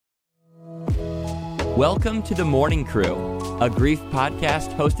Welcome to The Morning Crew, a grief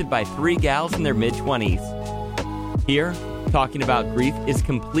podcast hosted by three gals in their mid-20s. Here, talking about grief is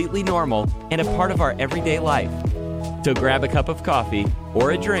completely normal and a part of our everyday life. So grab a cup of coffee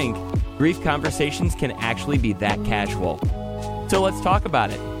or a drink. Grief conversations can actually be that casual. So let's talk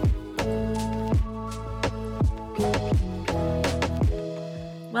about it.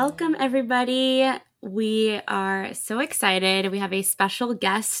 Welcome, everybody. We are so excited. We have a special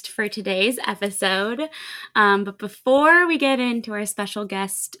guest for today's episode. But before we get into our special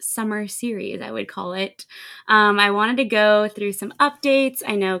guest summer series, I would call it, I wanted to go through some updates.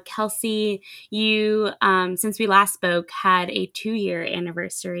 I know, Kelsey, you, since we last spoke, had a 2-year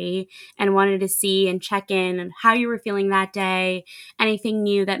anniversary and wanted to see and check in on how you were feeling that day, anything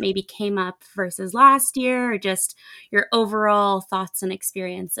new that maybe came up versus last year, or just your overall thoughts and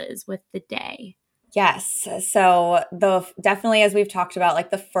experiences with the day. Yes. So definitely, as we've talked about, like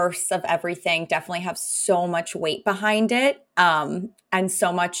the firsts of everything definitely have so much weight behind it, and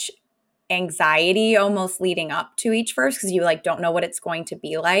so much anxiety almost leading up to each first, because you like don't know what it's going to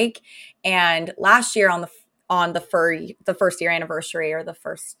be like. And last year on the first year anniversary, or the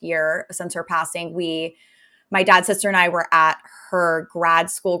first year since her passing, my dad, sister, and I were at her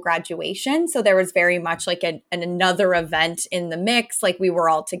grad school graduation. So there was very much like another event in the mix. Like we were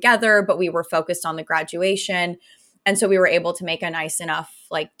all together, but we were focused on the graduation. And so we were able to make a nice enough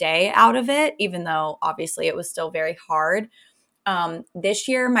like day out of it, even though obviously it was still very hard. This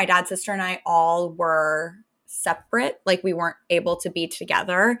year, my dad, sister, and I all were separate. Like we weren't able to be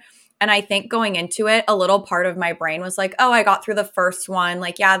together. And I think going into it, a little part of my brain was like, oh, I got through the first one.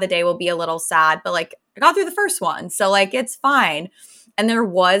 Like, yeah, the day will be a little sad, but like I got through the first one. So like, it's fine. And there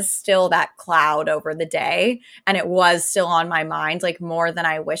was still that cloud over the day. And it was still on my mind, like more than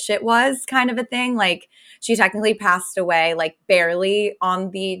I wish it was, kind of a thing. Like she technically passed away like barely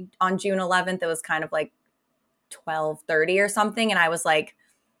on June 11th. It was kind of like 12:30 or something. And I was like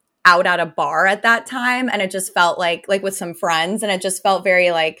out at a bar at that time. And it just felt like with some friends. And it just felt very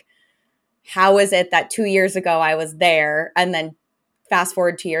like, how is it that 2 years ago I was there, and then fast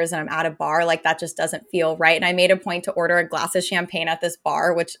forward 2 years and I'm at a bar? Like that just doesn't feel right. And I made a point to order a glass of champagne at this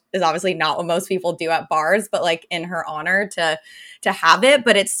bar, which is obviously not what most people do at bars, but like in her honor to have it.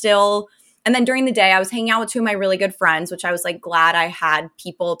 But it's still, and then during the day I was hanging out with two of my really good friends, which I was like glad I had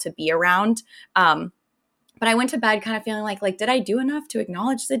people to be around. But I went to bed kind of feeling like, did I do enough to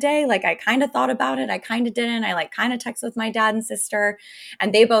acknowledge the day? Like I kind of thought about it. I kind of didn't. I like kind of texted with my dad and sister,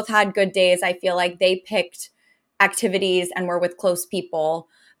 and they both had good days. I feel like they picked activities and were with close people.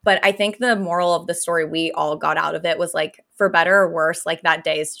 But I think the moral of the story we all got out of it was like, for better or worse, like that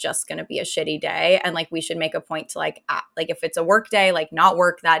day is just going to be a shitty day. And like, we should make a point to like if it's a work day, like not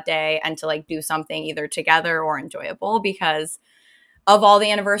work that day, and to like do something either together or enjoyable, because of all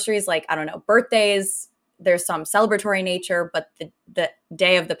the anniversaries, like, I don't know, birthdays, there's some celebratory nature, but the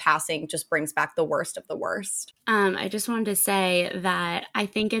day of the passing just brings back the worst of the worst. I just wanted to say that I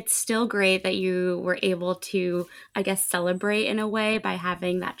think it's still great that you were able to, I guess, celebrate in a way by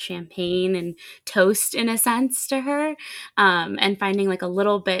having that champagne and toast in a sense to her, and finding like a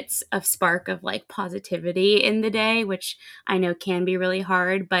little bit of spark of like positivity in the day, which I know can be really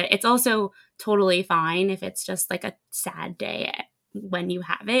hard, but it's also totally fine if it's just like a sad day when you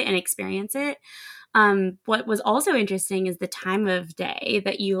have it and experience it. What was also interesting is the time of day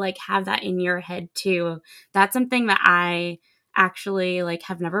that you like have that in your head too. That's something that I actually like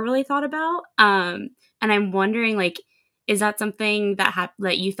have never really thought about. And I'm wondering, like, is that something that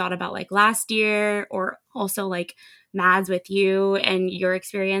that you thought about like last year, or also like Mads with you and your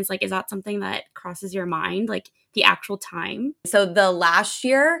experience? Like, is that something that crosses your mind, like the actual time? So the last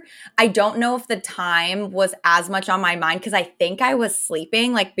year, I don't know if the time was as much on my mind, because I think I was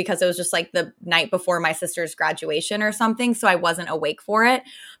sleeping, like because it was just like the night before my sister's graduation or something. So I wasn't awake for it.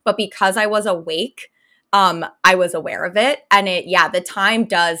 But because I was awake, I was aware of it. And the time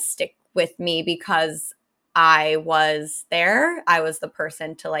does stick with me because I was there. I was the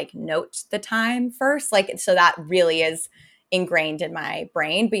person to like note the time first. Like, so that really is ingrained in my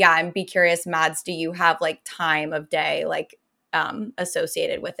brain. But yeah, I'd be curious, Mads, do you have like time of day like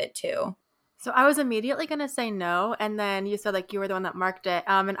associated with it too? So I was immediately going to say no. And then you said like you were the one that marked it.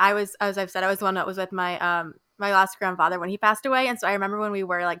 And I was, as I've said, I was the one that was with my my last grandfather when he passed away. And so I remember when we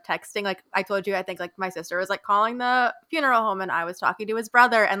were like texting, like I told you, I think like my sister was like calling the funeral home and I was talking to his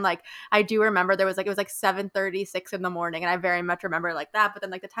brother. And like, I do remember there was like, it was like 7:36 in the morning. And I very much remember like that. But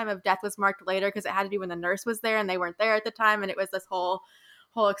then like the time of death was marked later because it had to do when the nurse was there and they weren't there at the time. And it was this whole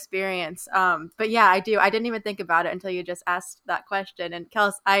whole experience. But yeah, I do. I didn't even think about it until you just asked that question. And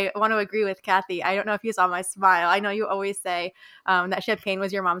Kels, I want to agree with Kathy. I don't know if you saw my smile. I know you always say that champagne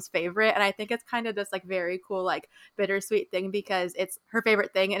was your mom's favorite. And I think it's kind of this like very cool, like bittersweet thing because it's her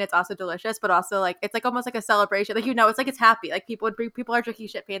favorite thing and it's also delicious, but also like, it's like almost like a celebration. Like, it's like, it's happy. Like people are drinking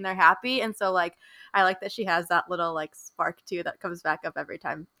champagne, they're happy. And so like, I like that she has that little like spark too that comes back up every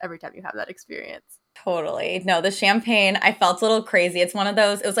time you have that experience. Totally. No, the champagne, I felt a little crazy. It's one of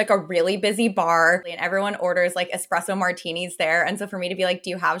those, it was like a really busy bar and everyone orders like espresso martinis there. And so for me to be like, do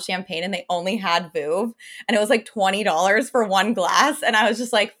you have champagne? And they only had Vouv and it was like $20 for one glass. And I was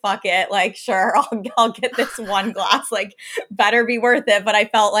just like, fuck it. Like, sure, I'll get this one glass, like better be worth it. But I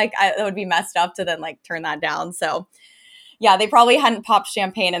felt like it would be messed up to then like turn that down. So yeah, they probably hadn't popped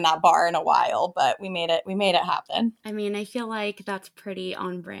champagne in that bar in a while, but we made it happen. I mean, I feel like that's pretty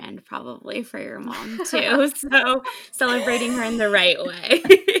on brand probably for your mom too. So celebrating her in the right way.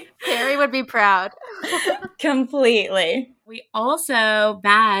 Carrie would be proud. Completely. We also,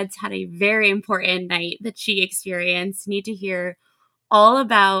 Mads had a very important night that she experienced. Need to hear all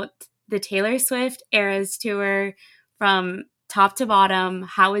about the Taylor Swift Eras Tour from top to bottom.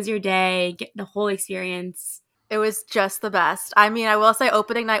 How was your day? Get the whole experience. It was just the best. I mean, I will say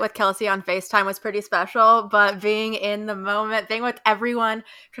opening night with Kelsey on FaceTime was pretty special, but being in the moment, being with everyone,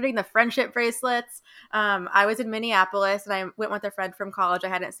 creating the friendship bracelets. I was in Minneapolis and I went with a friend from college I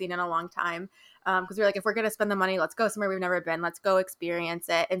hadn't seen in a long time because we were like, if we're going to spend the money, let's go somewhere we've never been. Let's go experience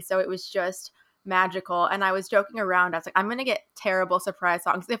it. And so it was just magical. And I was joking around. I was like, I'm going to get terrible surprise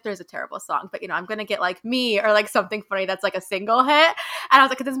songs if there's a terrible song, but I'm going to get like Me or like something funny that's like a single hit. And I was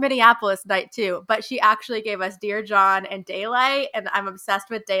like, it's Minneapolis night too. But she actually gave us Dear John and Daylight. And I'm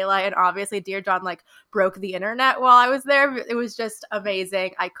obsessed with Daylight. And obviously Dear John like broke the internet while I was there. It was just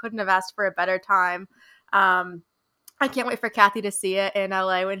amazing. I couldn't have asked for a better time. I can't wait for Kathy to see it in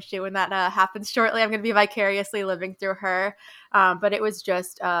LA when that happens shortly. I'm going to be vicariously living through her. But it was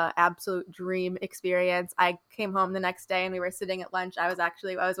just an absolute dream experience. I came home the next day and we were sitting at lunch. I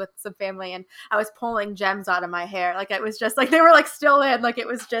was with some family and I was pulling gems out of my hair. Like it was just like they were like still in. Like it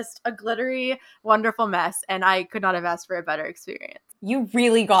was just a glittery, wonderful mess. And I could not have asked for a better experience. You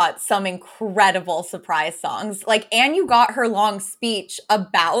really got some incredible surprise songs. Like, and you got her long speech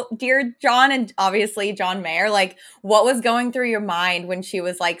about Dear John and obviously John Mayer. Like, what was going through your mind when she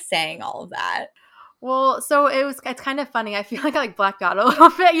was like saying all of that? Well, so it's kind of funny. I feel like I like blacked out a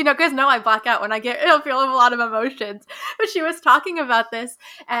little bit, because I black out when I feel a lot of emotions. But she was talking about this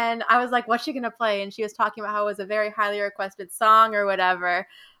and I was like, what's she going to play? And she was talking about how it was a very highly requested song or whatever.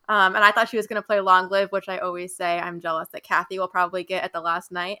 And I thought she was going to play Long Live, which I always say I'm jealous that Kathy will probably get at the last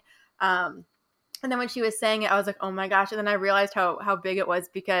night. And then when she was saying it, I was like, oh my gosh. And then I realized how big it was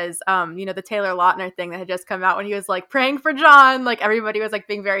because, the Taylor Lautner thing that had just come out when he was like praying for John, like everybody was like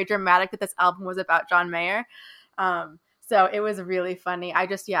being very dramatic that this album was about John Mayer. So it was really funny. I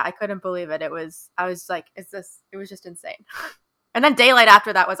couldn't believe it. I was like, it was just insane. And then Daylight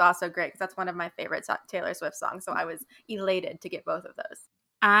after that was also great because that's one of my favorite Taylor Swift songs. So I was elated to get both of those.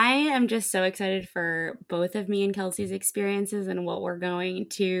 I am just so excited for both of me and Kelsey's experiences and what we're going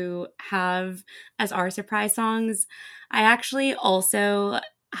to have as our surprise songs. I actually also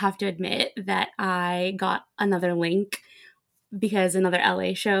have to admit that I got another link because another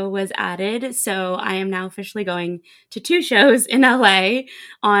LA show was added. So I am now officially going to 2 shows in LA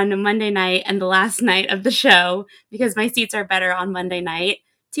on Monday night and the last night of the show because my seats are better on Monday night.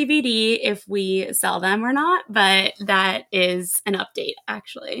 TBD if we sell them or not, but that is an update,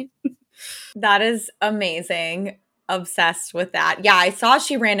 actually. That is amazing. Obsessed with that. Yeah, I saw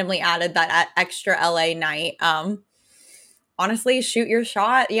she randomly added that extra LA night. Honestly, shoot your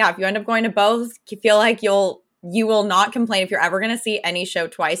shot. Yeah, if you end up going to both, you feel like you will not complain. If you're ever going to see any show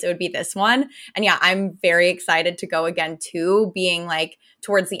twice, it would be this one. And yeah, I'm very excited to go again too, being like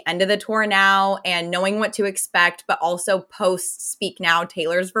towards the end of the tour now and knowing what to expect, but also post Speak Now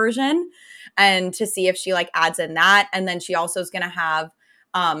Taylor's version and to see if she like adds in that. And then she also is going to have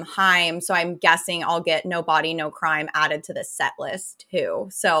Haim. So I'm guessing I'll get No Body, No Crime added to the set list too.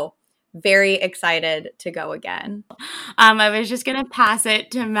 So very excited to go again. I was just going to pass it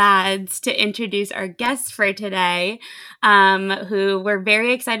to Mads to introduce our guests for today, who we're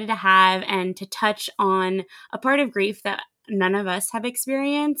very excited to have and to touch on a part of grief that none of us have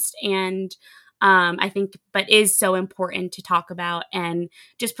experienced and I think, but is so important to talk about and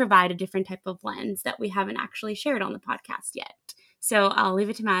just provide a different type of lens that we haven't actually shared on the podcast yet. So I'll leave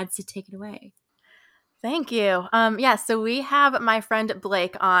it to Mads to take it away. Thank you. So we have my friend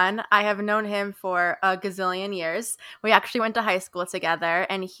Blake on. I have known him for a gazillion years. We actually went to high school together,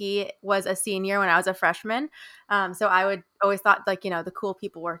 and he was a senior when I was a freshman. So I would always thought the cool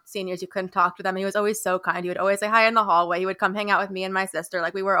people were seniors. You couldn't talk to them. And he was always so kind. He would always say hi in the hallway. He would come hang out with me and my sister.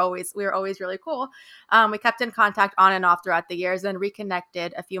 Like we were always really cool. We kept in contact on and off throughout the years, and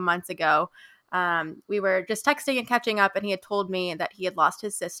reconnected a few months ago. We were just texting and catching up, and he had told me that he had lost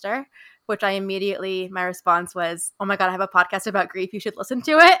his sister, which my response was, oh my God, I have a podcast about grief. You should listen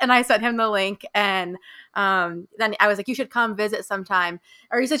to it. And I sent him the link. And then I was like, you should come visit sometime.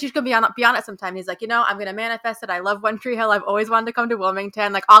 Or he said, you should be on it sometime. He's like, I'm going to manifest it. I love One Tree Hill. I've always wanted to come to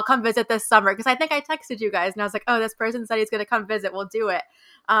Wilmington. Like, I'll come visit this summer. Because I think I texted you guys and I was like, oh, this person said he's going to come visit. We'll do it.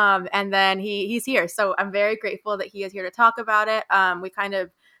 And then he's here. So I'm very grateful that he is here to talk about it. We kind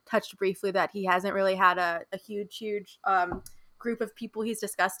of touched briefly that he hasn't really had a huge group of people he's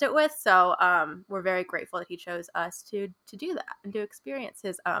discussed it with. So we're very grateful that he chose us to do that and to experience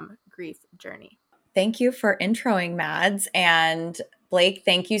his grief journey. Thank you for introing Mads. And Blake,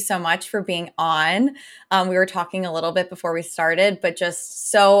 thank you so much for being on. We were talking a little bit before we started, but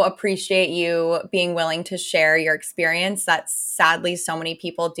just so appreciate you being willing to share your experience that sadly so many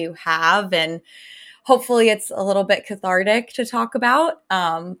people do have. And hopefully it's a little bit cathartic to talk about.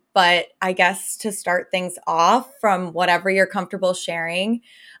 But I guess to start things off, from whatever you're comfortable sharing,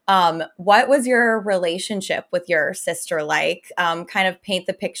 what was your relationship with your sister like? Kind of paint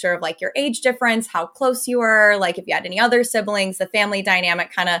the picture of like your age difference, how close you were, like if you had any other siblings, the family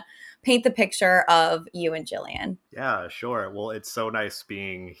dynamic, kind of paint the picture of you and Jillian. Yeah, sure. Well, it's so nice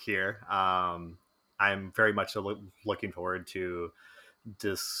being here. I'm very much looking forward to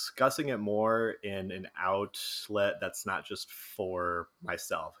discussing it more in an outlet that's not just for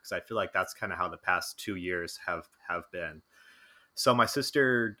myself, because I feel like that's kind of how the past 2 years have been. So my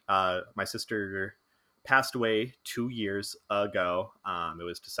sister passed away 2 years ago. It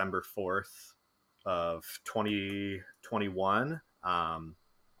was December 4th of 2021.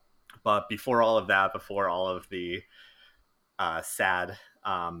 But before all of that, before all of the sad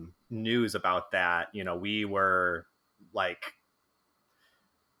news about that,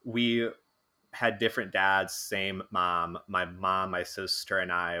 we had different dads, same mom. My mom, my sister,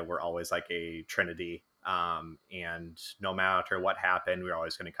 and I were always like a trinity. And no matter what happened, we were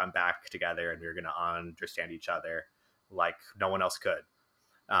always going to come back together, and we were going to understand each other like no one else could.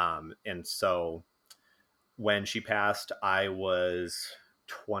 And so when she passed, I was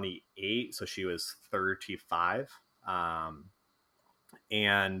 28, so she was 35.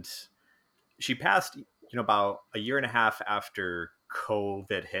 And she passed, about a year and a half after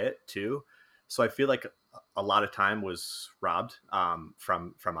COVID hit too. So I feel like a lot of time was robbed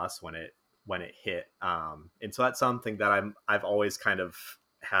from us when it hit. And so that's something that I've always kind of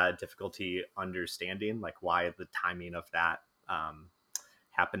had difficulty understanding, like why the timing of that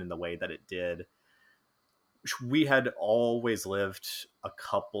happened in the way that it did. We had always lived a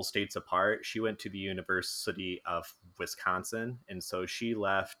couple states apart. She went to the University of Wisconsin, and so she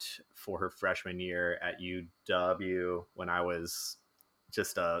left for her freshman year at UW when I was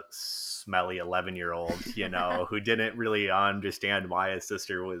just a smelly 11-year-old, who didn't really understand why his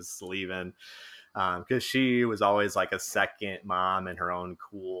sister was leaving, because she was always like a second mom in her own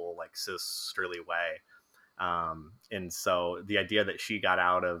cool, like sisterly way. And so the idea that she got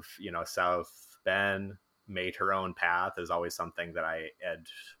out of, South Bend, made her own path, is always something that I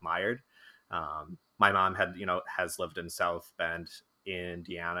admired. My mom has lived in South Bend,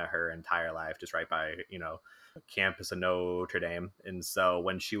 Indiana her entire life, just right by, campus of Notre Dame. And so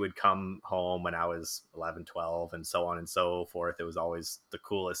when she would come home when I was 11, 12 and so on and so forth, it was always the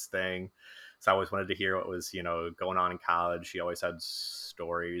coolest thing. So I always wanted to hear what was, going on in college. She always had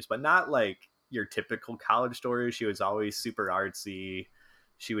stories, but not like your typical college stories. She was always super artsy.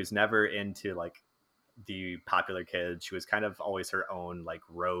 She was never into like the popular kids. She was kind of always her own like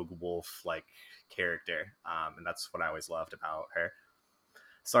rogue wolf like character. And that's what I always loved about her.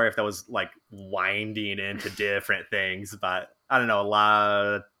 Sorry if that was like winding into different things, but I don't know, a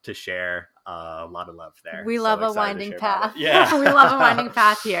lot to share, a lot of love there. We love a winding path. Yeah. We love a winding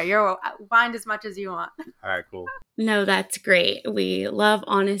path here. You're wind as much as you want. All right, cool. No, that's great. We love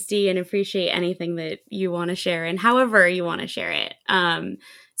honesty and appreciate anything that you want to share and however you want to share it.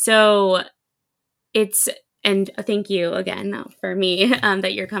 And thank you again for me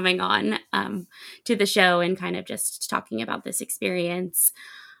that you're coming on to the show and kind of just talking about this experience.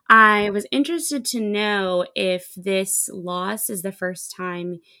 I was interested to know if this loss is the first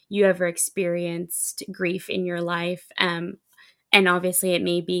time you ever experienced grief in your life. And obviously it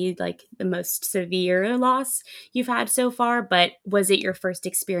may be like the most severe loss you've had so far, but was it your first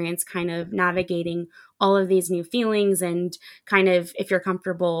experience kind of navigating all of these new feelings, and kind of, if you're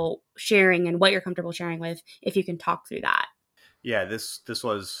comfortable sharing and what you're comfortable sharing with, if you can talk through that? Yeah, this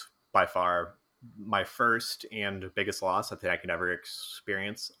was by far my first and biggest loss I think I could ever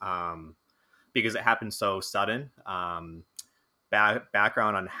experience, because it happened so sudden.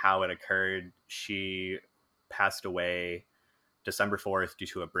 Background on how it occurred: she passed away December 4th due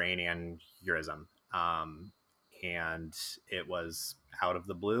to a brain aneurysm, and it was out of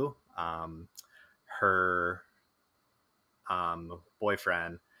the blue. Her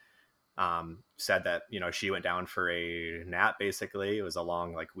boyfriend said that she went down for a nap. Basically, it was a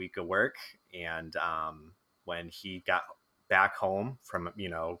long like week of work, and when he got back home from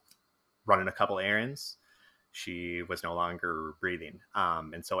running a couple errands, she was no longer breathing.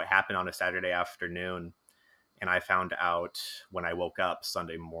 And so it happened on a Saturday afternoon, and I found out when I woke up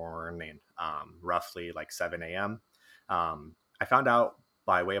Sunday morning, roughly like 7 a.m. I found out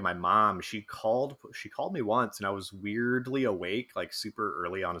by way of my mom. She called me once, and I was weirdly awake, like super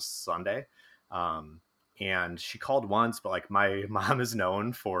early on a Sunday. Um, and she called once, but like my mom is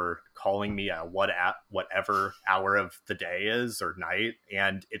known for calling me at whatever hour of the day is or night,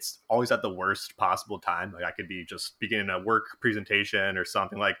 and it's always at the worst possible time. Like I could be just beginning a work presentation or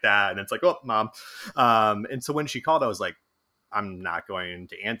something like that, and it's like, oh, mom. And so when she called, I was like, I'm not going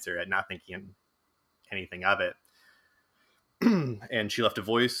to answer it, not thinking anything of it. And she left a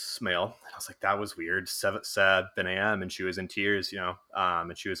voicemail. I was like, that was weird. 7 a.m. and she was in tears,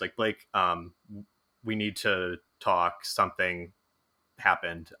 and she was like, Blake, we need to talk. Something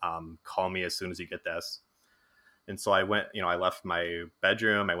happened. Call me as soon as you get this. And so I went, I left my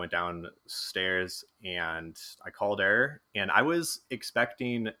bedroom. I went downstairs and I called her, and I was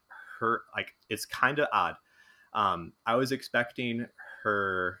expecting her, like, it's kind of odd. I was expecting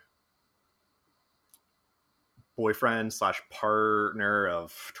her boyfriend slash partner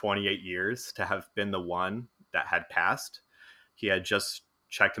of 28 years to have been the one that had passed. He had just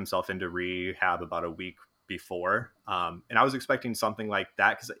checked himself into rehab about a week before. And I was expecting something like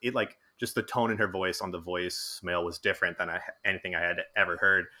that, because it, like, just the tone in her voice on the voicemail was different than anything I had ever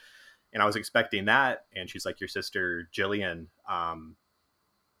heard. And I was expecting that. And she's like, your sister Jillian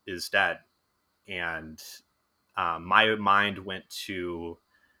is dead. And my mind went to,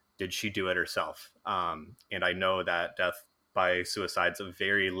 did she do it herself? And I know that death by suicide is a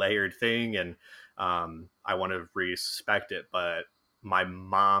very layered thing, and I want to respect it. But my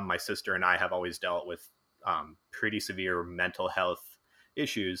mom, my sister, and I have always dealt with pretty severe mental health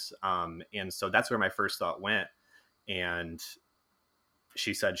issues. And so that's where my first thought went. And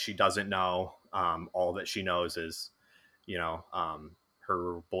she said she doesn't know. All that she knows is,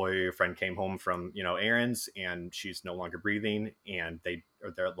 her boyfriend came home from errands, and she's no longer breathing, and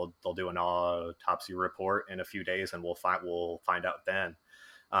they'll do an autopsy report in a few days, and we'll find out then.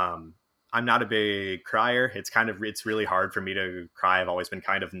 I'm not a big crier. It's really hard for me to cry. I've always been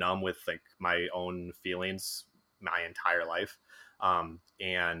kind of numb with like my own feelings my entire life.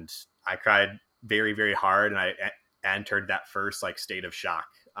 And I cried very, very hard, and I entered that first like state of shock.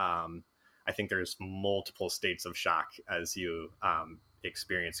 I think there's multiple states of shock as you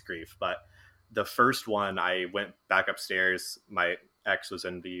experience grief, but the first one, I went back upstairs. My ex was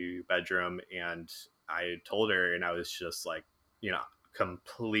in the bedroom, and I told her, and I was just like,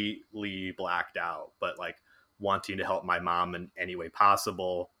 completely blacked out, but like wanting to help my mom in any way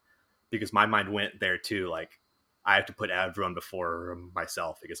possible, because my mind went there too. Like, I have to put everyone before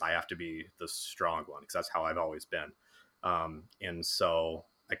myself, because I have to be the strong one, because that's how I've always been. And so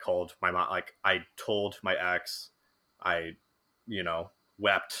I called my mom. Like, I told my ex, I,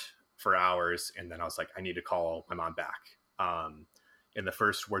 wept for hours. And then I was like, I need to call my mom back. And the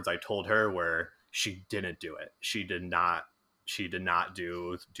first words I told her were, she didn't do it. She did not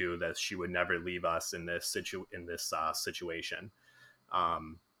do this. She would never leave us in this situation.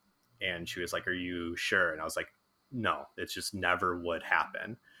 And she was like, are you sure? And I was like, no, it just never would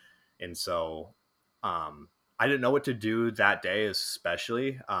happen. And so, I didn't know what to do that day,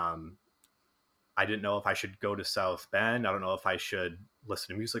 especially. I didn't know if I should go to South Bend. I don't know if I should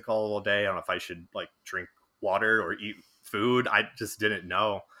listen to music all day. I don't know if I should like drink water or eat food. I just didn't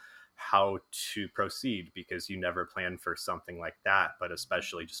know how to proceed, because you never plan for something like that, but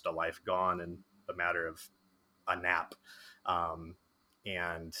especially just a life gone in a matter of a nap.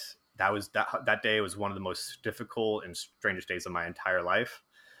 And that day was one of the most difficult and strangest days of my entire life.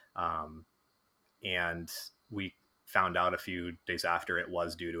 And we found out a few days after it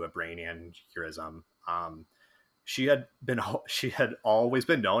was due to a brain aneurysm. she had always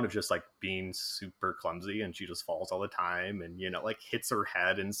been known of just like being super clumsy, and she just falls all the time and, like hits her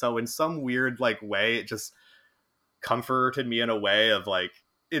head. And so in some weird like way, it just comforted me in a way of like,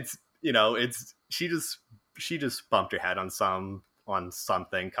 it's, it's, she just bumped her head on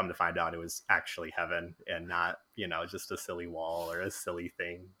something. Come to find out, it was actually heaven and not, just a silly wall or a silly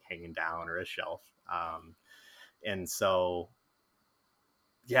thing hanging down or a shelf. And so,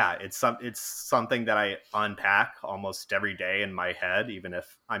 yeah, it's something that I unpack almost every day in my head, even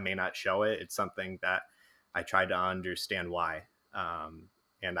if I may not show it. It's something that I try to understand why.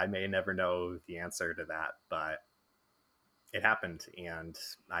 And I may never know the answer to that, but it happened and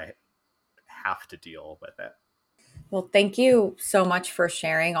I have to deal with it. Well, thank you so much for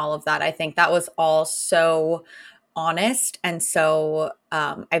sharing all of that. I think that was all so honest. And so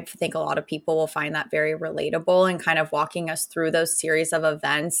I think a lot of people will find that very relatable, and kind of walking us through those series of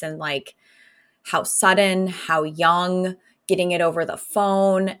events and like how sudden, how young, getting it over the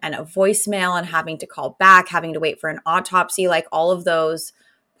phone and a voicemail and having to call back, having to wait for an autopsy, like all of those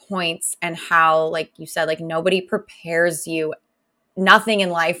points, and how, like you said, like nobody prepares you. Nothing in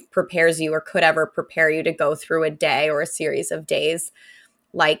life prepares you or could ever prepare you to go through a day or a series of days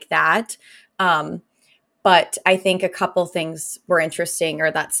like that. But I think a couple things were interesting,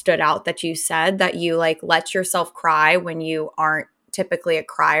 or that stood out, that you said that you like let yourself cry when you aren't typically a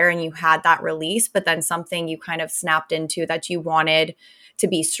crier, and you had that release, but then something you kind of snapped into, that you wanted to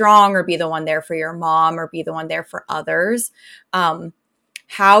be strong or be the one there for your mom or be the one there for others.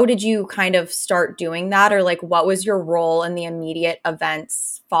 How did you kind of start doing that? Or like, what was your role in the immediate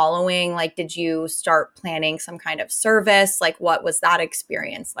events following? Like, did you start planning some kind of service? Like, what was that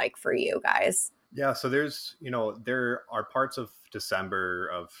experience like for you guys? Yeah, so there are parts of December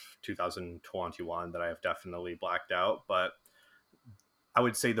of 2021 that I have definitely blacked out, but I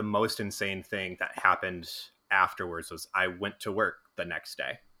would say the most insane thing that happened afterwards was I went to work the next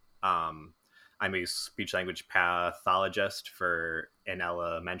day. Um, I'm a speech language pathologist for an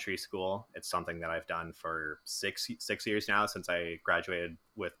elementary school. It's something that I've done for six years now, since I graduated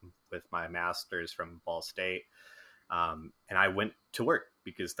with my master's from Ball State. And I went to work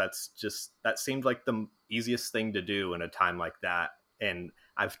because that seemed like the easiest thing to do in a time like that. And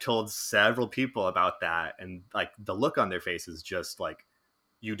I've told several people about that, and like the look on their face is just like,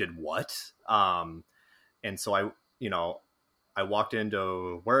 you did what? And so I walked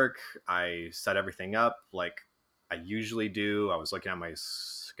into work, I set everything up like I usually do. I was looking at my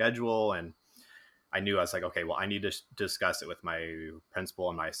schedule, and I knew, I was like, okay, well, I need to discuss it with my principal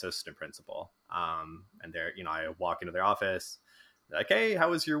and my assistant principal. And they're, I walk into their office, like, hey,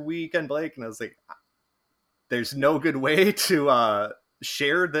 how was your weekend, Blake? And I was like, there's no good way to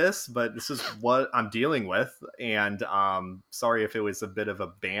share this, but this is what I'm dealing with. And sorry if it was a bit of a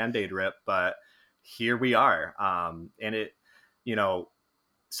Band-Aid rip, but here we are. And it,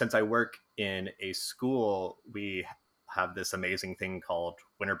 since I work in a school, we have this amazing thing called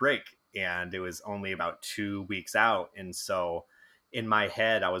winter break, and it was only about 2 weeks out. And so in my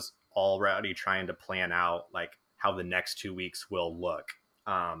head, I was already trying to plan out like how the next 2 weeks will look.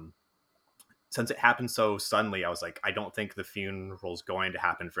 Since it happened so suddenly, I was like, I don't think the funeral's going to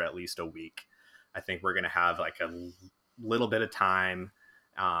happen for at least a week. I think we're going to have like a little bit of time.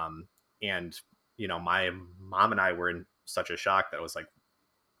 And, my mom and I were in such a shock that I was like,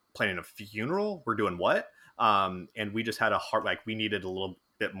 planning a funeral? We're doing what? And we just had we needed a little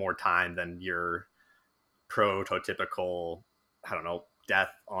bit more time than your prototypical, I don't know,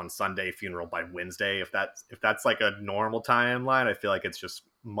 death on Sunday, funeral by Wednesday. If that's like a normal timeline, I feel like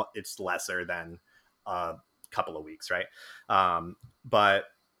it's lesser than a couple of weeks, right? But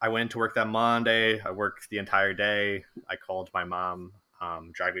I went to work that Monday. I worked the entire day. I called my mom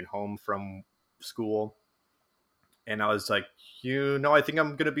driving home from school, and I was like, I think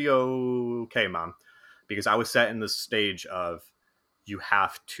I'm gonna be okay, Mom, because I was set in the stage of, you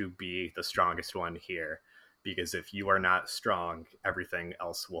have to be the strongest one here, because if you are not strong, everything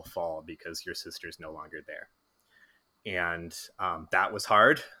else will fall because your sister's no longer there. And that was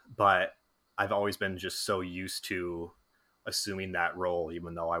hard, but I've always been just so used to assuming that role,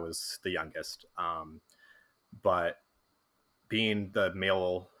 even though I was the youngest. But being the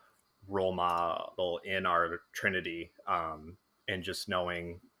male role model in our Trinity, and just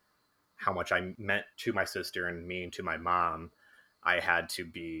knowing how much I meant to my sister and mean to my mom, I had to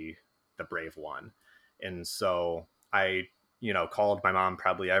be the brave one. And so I, called my mom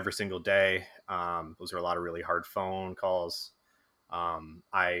probably every single day. Those were a lot of really hard phone calls.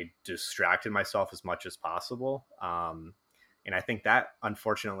 I distracted myself as much as possible. And I think that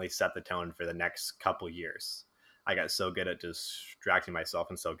unfortunately set the tone for the next couple years. I got so good at distracting myself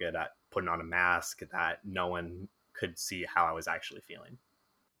and so good at putting on a mask that no one could see how I was actually feeling.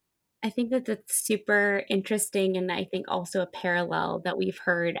 I think that that's super interesting, and I think also a parallel that we've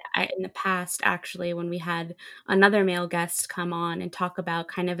heard in the past, actually, when we had another male guest come on and talk about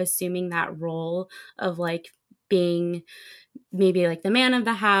kind of assuming that role of like being maybe like the man of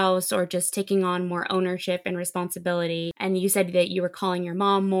the house or just taking on more ownership and responsibility. And you said that you were calling your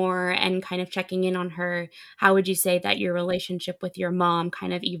mom more and kind of checking in on her. How would you say that your relationship with your mom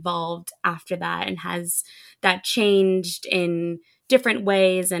kind of evolved after that? And has that changed in different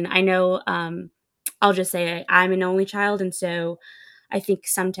ways? And I know, I'll just say I'm an only child. And so I think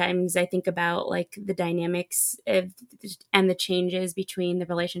sometimes I think about like the dynamics and the changes between the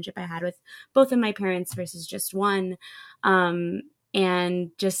relationship I had with both of my parents versus just one. Um,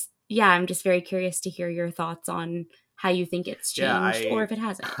 and just, yeah, I'm just very curious to hear your thoughts on how you think it's Yeah, changed or I if it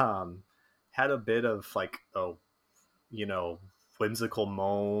hasn't. had a bit of like a, whimsical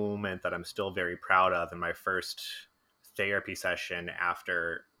moment that I'm still very proud of in my first therapy session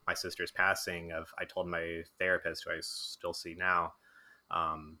after my sister's passing. I told my therapist, who I still see now,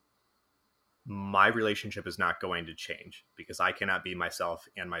 um, my relationship is not going to change because I cannot be myself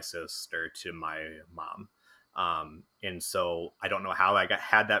and my sister to my mom. And so I don't know how I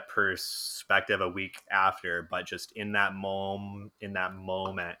had that perspective a week after, but just in that moment,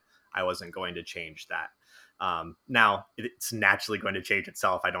 I wasn't going to change that. Now it's naturally going to change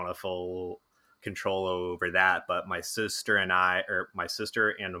itself. I don't have full control over that, but my sister and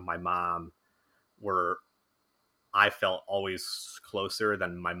my mom were, I felt, always closer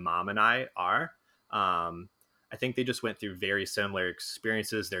than my mom and I are. I think they just went through very similar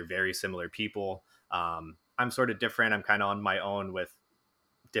experiences. They're very similar people. I'm sort of different. I'm kind of on my own with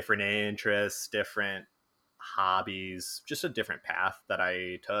different interests, different hobbies, just a different path that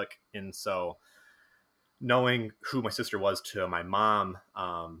I took. And so knowing who my sister was to my mom,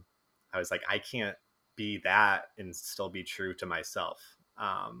 I was like, I can't be that and still be true to myself.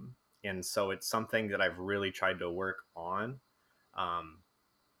 And so it's something that I've really tried to work on, um,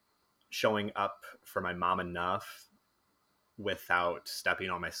 showing up for my mom enough without stepping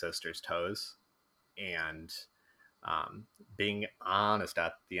on my sister's toes, and being honest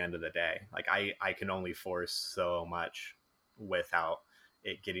at the end of the day. Like I can only force so much without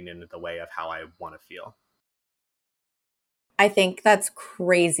it getting into the way of how I want to feel. I think that's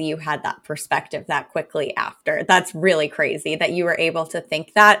crazy you had that perspective that quickly after. That's really crazy that you were able to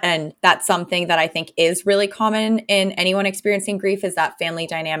think that. And that's something that I think is really common in anyone experiencing grief, is that family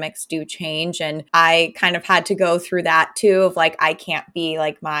dynamics do change. And I kind of had to go through that too, of like, I can't be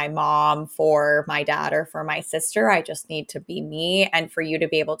like my mom for my dad or for my sister. I just need to be me. And for you to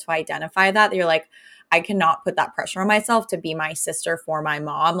be able to identify that, you're like, I cannot put that pressure on myself to be my sister for my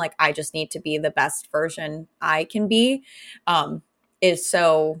mom. Like, I just need to be the best version I can be. Is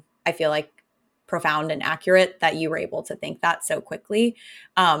so, I feel like, profound and accurate that you were able to think that so quickly.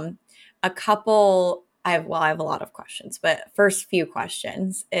 I have a lot of questions, but first few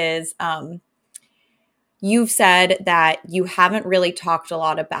questions is, you've said that you haven't really talked a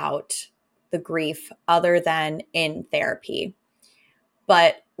lot about the grief other than in therapy.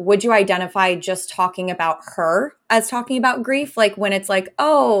 But would you identify just talking about her as talking about grief? Like when it's like,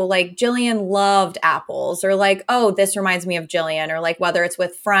 oh, like Jillian loved apples, or like, oh, this reminds me of Jillian, or like whether it's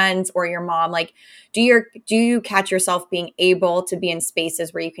with friends or your mom, like do you catch yourself being able to be in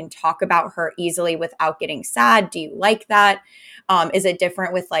spaces where you can talk about her easily without getting sad? Do you like that? Is it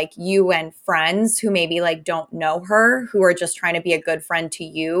different with like you and friends who maybe like don't know her, who are just trying to be a good friend to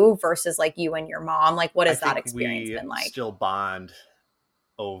you versus like you and your mom? Like what has that experience been like? Still bond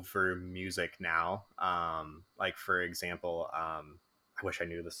over music now. Like for example, I wish I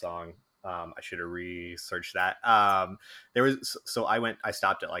knew the song. I should have researched that. I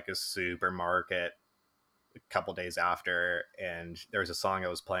stopped at like a supermarket a couple days after, and there was a song I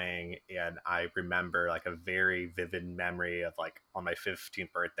was playing, and I remember like a very vivid memory of like on my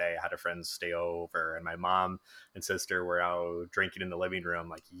 15th birthday, I had a friend stay over, and my mom and sister were out drinking in the living room,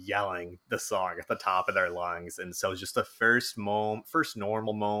 like yelling the song at the top of their lungs. And so it was just the first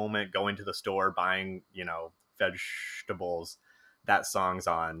normal moment going to the store, buying, vegetables, that song's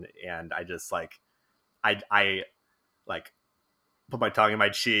on, and I just like, I like put my tongue in my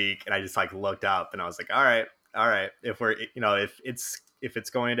cheek, and I just like looked up, and I was like, all right, if we're, if it's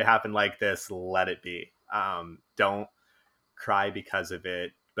going to happen like this, let it be. Don't cry because of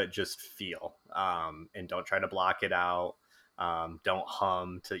it, but just feel, and don't try to block it out. Don't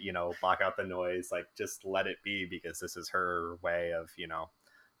hum to, block out the noise. Like just let it be, because this is her way of,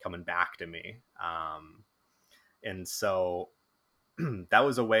 coming back to me. And so that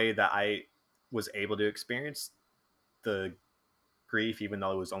was a way that I was able to experience the grief, even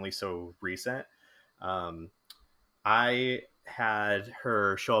though it was only so recent. I had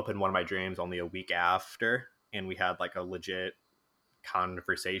her show up in one of my dreams only a week after, and we had like a legit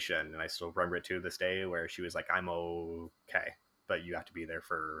conversation, and I still remember it to this day, where she was like, "I'm okay, but you have to be there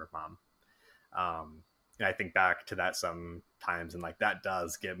for mom." And I think back to that sometimes, and like that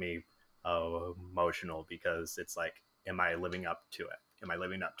does get me emotional, because it's like, am I living up to it? Am I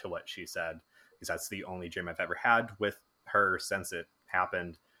living up to what she said? Because that's the only dream I've ever had with her since it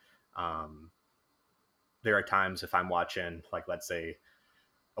happened. Um, there are times if I'm watching, like, let's say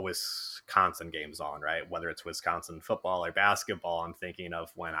a Wisconsin game's on, right? Whether it's Wisconsin football or basketball, I'm thinking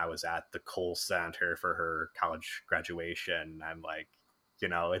of when I was at the Cole Center for her college graduation. I'm like,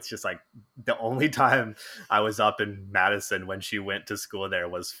 it's just like the only time I was up in Madison when she went to school there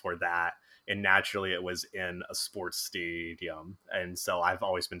was for that. And naturally, it was in a sports stadium. And so I've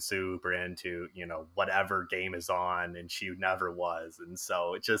always been super into, whatever game is on, and she never was. And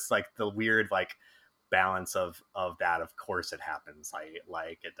so it's just like the weird, like, balance of that. Of course it happens,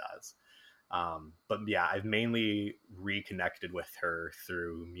 like it does. But yeah, I've mainly reconnected with her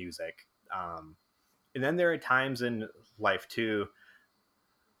through music. And then there are times in life too,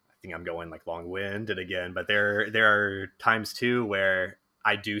 I think I'm going like long-winded again, but there are times too where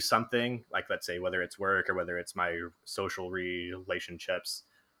I do something, like, let's say, whether it's work or whether it's my social relationships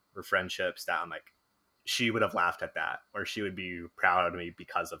or friendships, that I'm like, she would have laughed at that, or she would be proud of me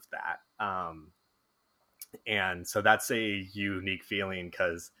because of that. And so that's a unique feeling,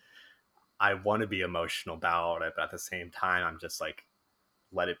 because I want to be emotional about it, but at the same time, I'm just like,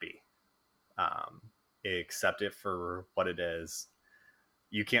 let it be. Um, accept it for what it is.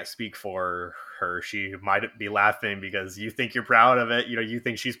 You can't speak for her. She might be laughing because you think you're proud of it. You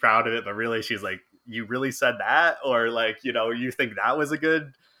think she's proud of it, but really she's like, you really said that? Or like, you think that was a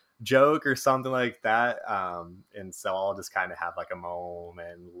good joke or something like that. And so I'll just kind of have like a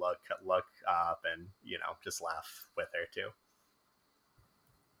moment, look up, and, just laugh with her too.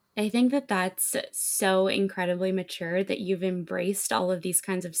 I think that that's so incredibly mature that you've embraced all of these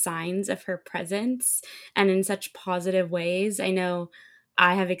kinds of signs of her presence and in such positive ways. I know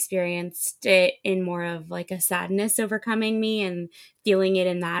I have experienced it in more of like a sadness overcoming me and feeling it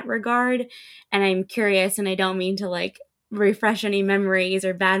in that regard. And I'm curious, and I don't mean to like refresh any memories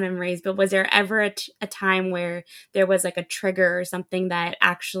or bad memories, but was there ever a time where there was like a trigger or something that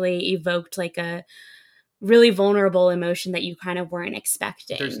actually evoked like a really vulnerable emotion that you kind of weren't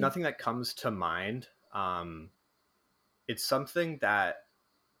expecting? There's nothing that comes to mind. It's something that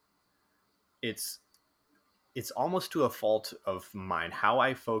it's almost to a fault of mine. How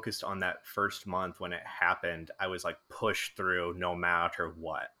I focused on that first month when it happened, I was like pushed through no matter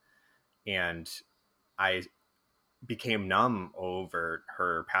what. And I became numb over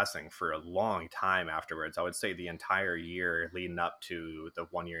her passing for a long time afterwards. I would say the entire year leading up to the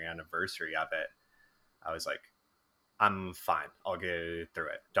 1 year anniversary of it, I was like, I'm fine. I'll get through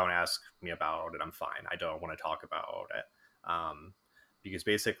it. Don't ask me about it. I'm fine. I don't want to talk about it. Because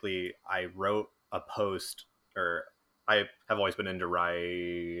basically I wrote a post, or I have always been into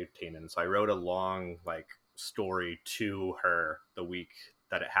writing. And so I wrote a long like story to her the week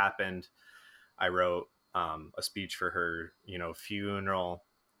that it happened. I wrote a speech for her, funeral.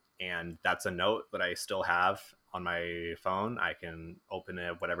 And that's a note that I still have on my phone. I can open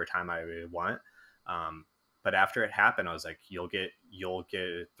it whatever time I want. But after it happened, I was like, you'll get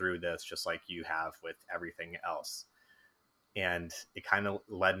through this just like you have with everything else. And it kind of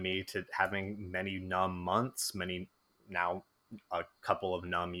led me to having many numb months, now a couple of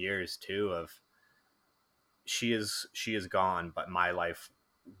numb years too, of she is gone, but my life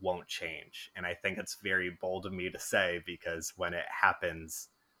won't change. And I think it's very bold of me to say, because when it happens,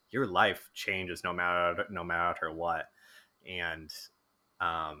 your life changes no matter what. And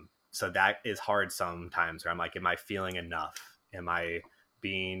so that is hard sometimes, where I'm like, am I feeling enough? Am I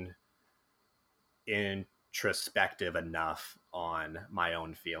being introspective enough on my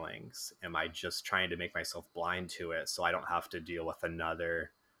own feelings? Am I just trying to make myself blind to it so I don't have to deal with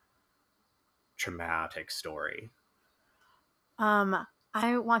another traumatic story?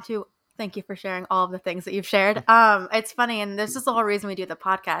 I want to thank you for sharing all of the things that you've shared. It's funny, and this is the whole reason we do the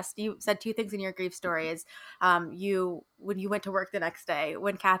podcast. You said two things in your grief story: is when you went to work the next day,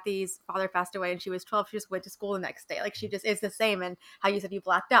 when Kathy's father passed away and she was 12, she just went to school the next day. Like, she just is the same. And how you said you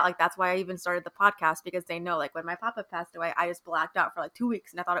blacked out, like, that's why I even started the podcast, because they know, like, when my papa passed away, I just blacked out for like 2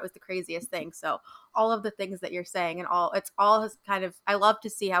 weeks, and I thought it was the craziest thing. So all of the things that you're saying, and it's all has kind of, I love to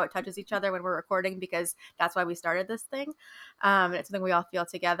see how it touches each other when we're recording, because that's why we started this thing. And it's something we all feel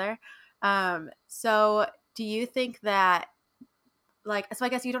together. So do you think that, like, so I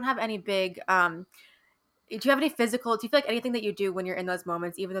guess you don't have any big, do you have any physical, do you feel like anything that you do when you're in those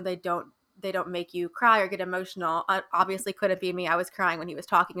moments, even though they don't they don't make you cry or get emotional. Obviously couldn't be me. I was crying when he was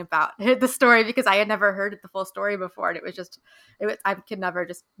talking about the story because I had never heard the full story before. And I could never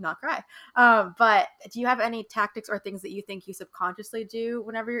just not cry. But do you have any tactics or things that you think you subconsciously do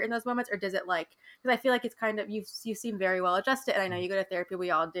whenever you're in those moments? Or does it like, because I feel like it's kind of, you seem very well adjusted. And I know you go to therapy,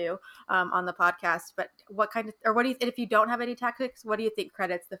 we all do on the podcast, but what kind of, or what do you, if you don't have any tactics, what do you think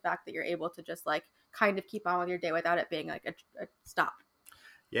credits the fact that you're able to just like kind of keep on with your day without it being like a stop?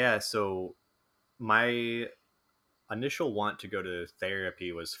 Yeah, so my initial want to go to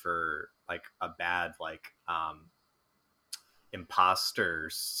therapy was for like a bad imposter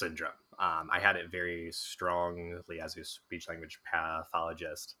syndrome. I had it very strongly as a speech language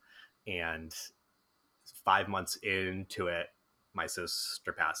pathologist, and 5 months into it, my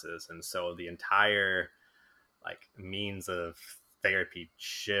sister passes, and so the entire like means of therapy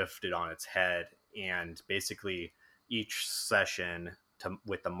shifted on its head, and basically each session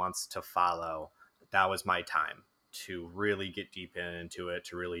with the months to follow, that was my time to really get deep into it,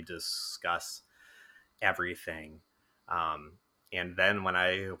 to really discuss everything. And then when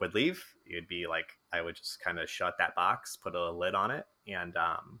I would leave, it'd be like I would just kind of shut that box, put a lid on it, and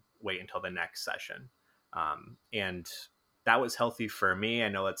wait until the next session. And that was healthy for me. I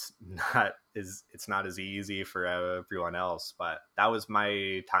know it's not as easy for everyone else, but that was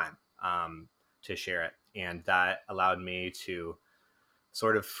my time to share it, and that allowed me to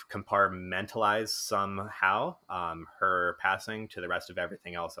sort of compartmentalize somehow her passing to the rest of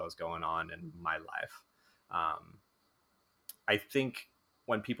everything else that was going on in my life. I think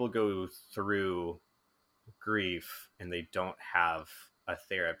when people go through grief and they don't have a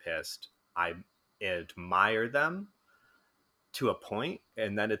therapist, I admire them to a point,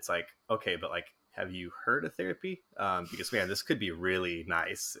 and then it's like, okay, but like, have you heard of therapy? Because man, this could be really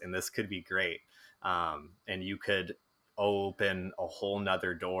nice, and this could be great, and you could open a whole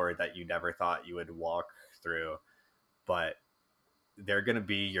nother door that you never thought you would walk through, but they're gonna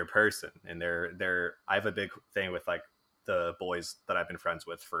be your person. And they're I have a big thing with like the boys that I've been friends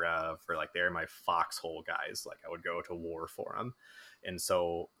with for like, they're my foxhole guys. Like, I would go to war for them. And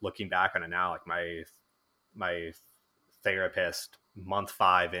so looking back on it now, like my therapist, month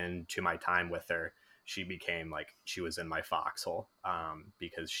 5 into my time with her, she became like, she was in my foxhole,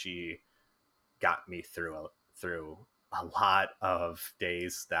 because she got me through a lot of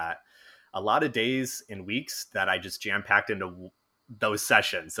days and weeks that I just jam packed into those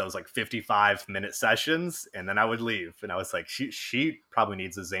sessions. So it was like 55-minute sessions, and then I would leave, and I was like, she probably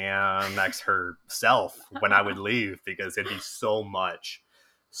needs a Xanax herself when I would leave, because it'd be so much.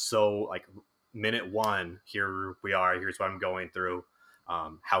 So like, minute 1, here we are, here's what I'm going through,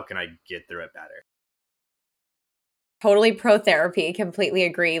 how can I get through it better? Totally pro therapy, completely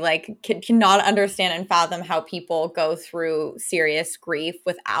agree. Like, cannot understand and fathom how people go through serious grief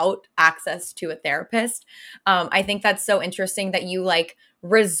without access to a therapist. I think that's so interesting that you like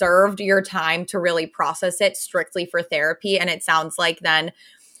reserved your time to really process it strictly for therapy. And it sounds like then,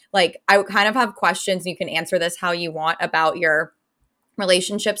 like, I kind of have questions, and you can answer this how you want, about your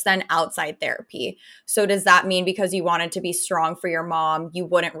relationships then outside therapy. So does that mean because you wanted to be strong for your mom, you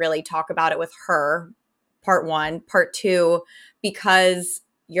wouldn't really talk about it with her? Part 1. Part 2, because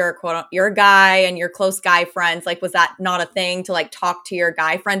you're you're a guy and your close guy friends, like, was that not a thing to like talk to your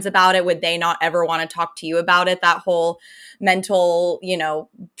guy friends about it? Would they not ever want to talk to you about it? That whole mental,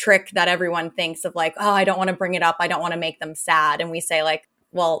 trick that everyone thinks of, like, oh, I don't want to bring it up, I don't want to make them sad. And we say like,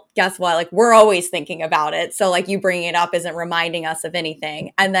 well, guess what? Like, we're always thinking about it. So like, you bringing it up isn't reminding us of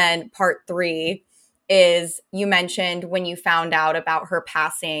anything. And then part 3 is, you mentioned when you found out about her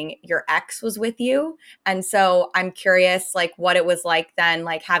passing, your ex was with you. And so I'm curious, like, what it was like then,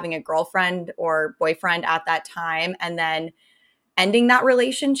 like having a girlfriend or boyfriend at that time, and then ending that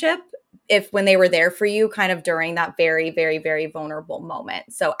relationship, if when they were there for you kind of during that very, very, very vulnerable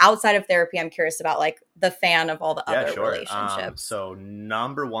moment. So outside of therapy, I'm curious about like the fan of all the other relationships. So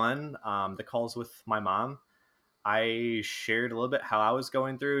number 1, the calls with my mom, I shared a little bit how I was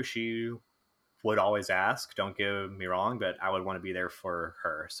going through. She would always ask, don't get me wrong, but I would want to be there for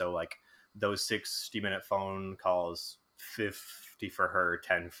her. So like, those 60-minute phone calls, 50 for her,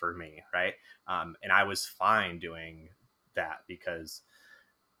 10 for me, right? And I was fine doing that, because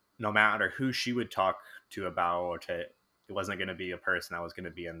no matter who she would talk to about it, it wasn't going to be a person that was going to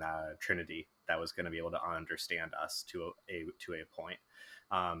be in that trinity that was going to be able to understand us to a point.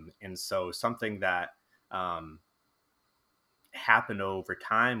 And so something that happened over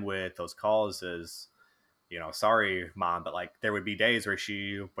time with those calls is, sorry, mom, but like, there would be days where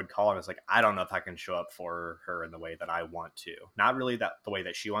she would call and it's like, I don't know if I can show up for her in the way that I want to. Not really that the way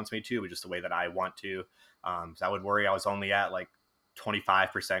that she wants me to, but just the way that I want to. So I would worry I was only at like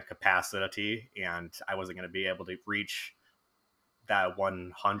 25% capacity, and I wasn't going to be able to reach that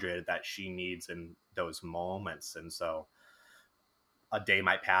 100 that she needs in those moments. And so a day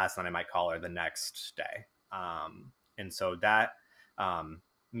might pass and I might call her the next day. And so that,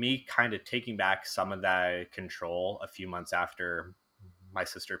 me kind of taking back some of that control a few months after my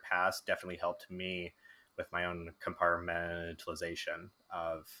sister passed definitely helped me with my own compartmentalization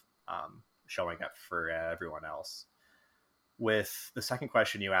of showing up for everyone else. With the second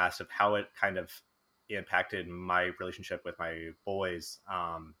question you asked of how it kind of impacted my relationship with my boys,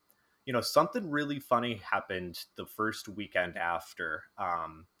 something really funny happened the first weekend after.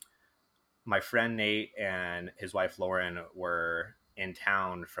 My friend Nate and his wife Lauren were in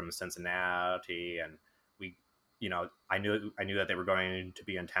town from Cincinnati, and we, I knew that they were going to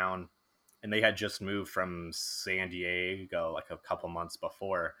be in town, and they had just moved from San Diego like a couple months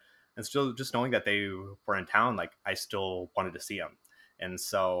before. And still, just knowing that they were in town, like I still wanted to see them. And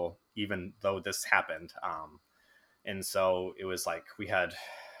so even though this happened, and so it was like we had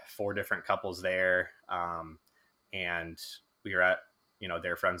 4 different couples there, and we were at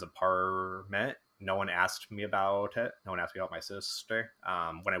their friend's apartment. No one asked me about it. No one asked me about my sister.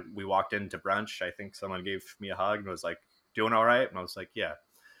 When we walked into brunch, I think someone gave me a hug and was like, "Doing all right?" And I was like, "Yeah."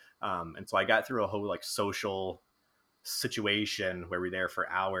 And so I got through a whole like social situation where we were there for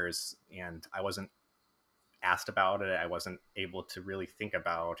hours, and I wasn't asked about it. I wasn't able to really think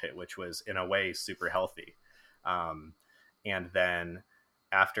about it, which was in a way super healthy. And then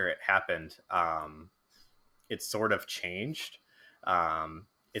after it happened, it sort of changed.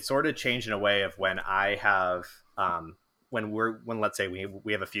 It sort of changed in a way of when I have, when let's say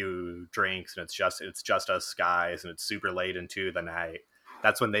we have a few drinks and it's just us guys and it's super late into the night.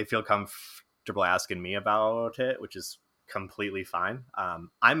 That's when they feel comfortable asking me about it, which is completely fine.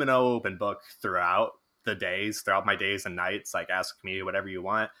 I'm an open book throughout my days and nights. Like, ask me whatever you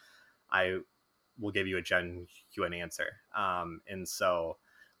want. I will give you a genuine answer. And so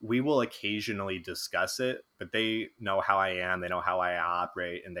we will occasionally discuss it, but they know how I am. They know how I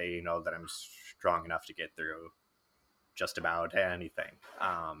operate, and they know that I'm strong enough to get through just about anything.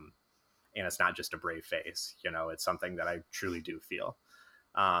 And it's not just a brave face, it's something that I truly do feel.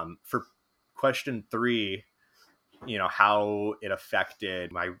 For question 3, how it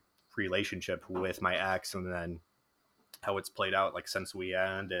affected my relationship with my ex, and then how it's played out like since we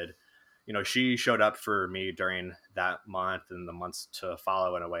ended. She showed up for me during that month and the months to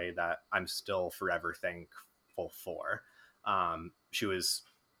follow in a way that I'm still forever thankful for. She was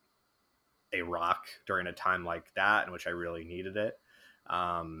a rock during a time like that in which I really needed it.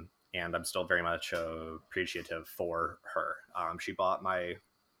 And I'm still very much appreciative for her. She bought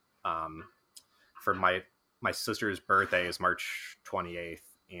for my sister's birthday is March 28th.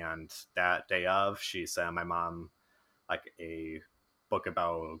 And that day of, she sent my mom like a book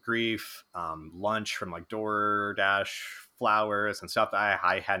about grief, lunch from like DoorDash, flowers and stuff that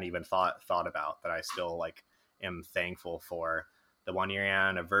I hadn't even thought about, that I still like am thankful for. The 1-year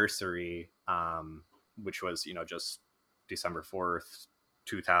anniversary, which was, just December 4th,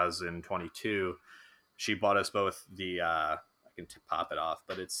 2022, she bought us both the, I can pop it off,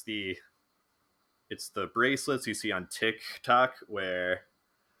 but it's the bracelets you see on TikTok where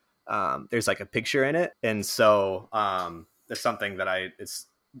there's like a picture in it. And so it's something that it's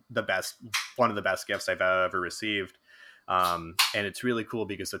one of the best gifts I've ever received. And it's really cool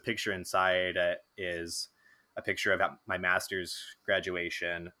because the picture inside it is a picture of my master's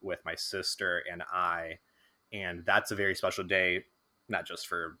graduation with my sister and I. And that's a very special day, not just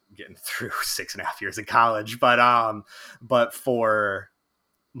for getting through 6.5 years of college, but for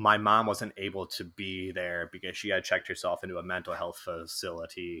my mom wasn't able to be there because she had checked herself into a mental health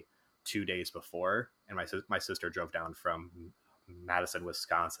facility 2 days before. And my sister drove down from Madison,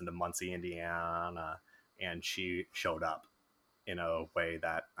 Wisconsin to Muncie, Indiana, and she showed up in a way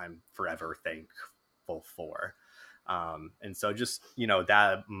that I'm forever thankful for. And so just,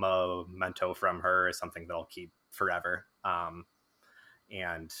 that memento from her is something that I'll keep forever.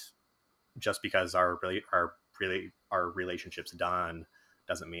 And just because our relationship's done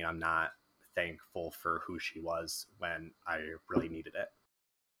doesn't mean I'm not thankful for who she was when I really needed it.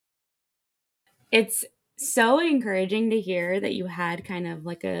 It's so encouraging to hear that you had kind of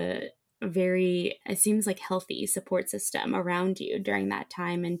like a very, it seems like, healthy support system around you during that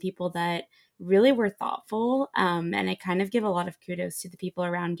time, and people that really were thoughtful. And I kind of give a lot of kudos to the people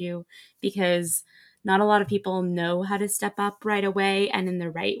around you, because not a lot of people know how to step up right away and in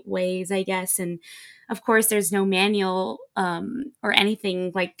the right ways, I guess. And of course, there's no manual or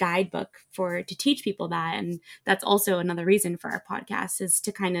anything like guidebook to teach people that. And that's also another reason for our podcast, is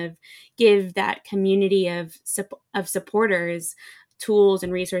to kind of give that community of supporters tools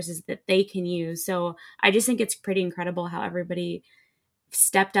and resources that they can use. So I just think it's pretty incredible how everybody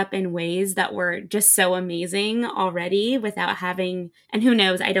stepped up in ways that were just so amazing already without having, and who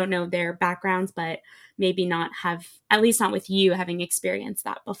knows, I don't know their backgrounds, but maybe not have, at least not with you having experienced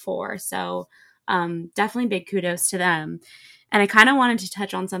that before. So definitely big kudos to them. And I kind of wanted to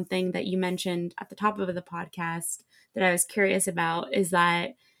touch on something that you mentioned at the top of the podcast that I was curious about, is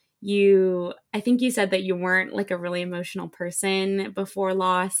that I think you said that you weren't like a really emotional person before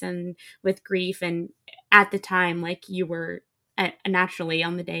loss and with grief. And at the time, like you were naturally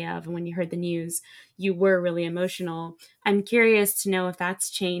on the day of, and when you heard the news, you were really emotional. I'm curious to know if that's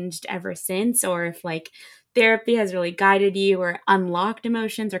changed ever since, or if like therapy has really guided you or unlocked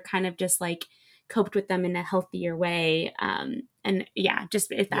emotions, or kind of just like coped with them in a healthier way. And yeah,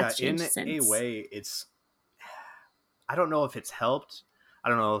 just if that's changed in since. a way, I don't know if it's helped. I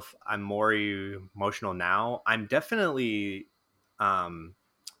don't know if I'm more emotional now. I'm definitely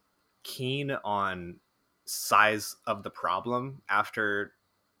keen on size of the problem after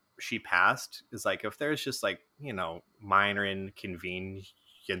she passed. Is like, if there's just like, minor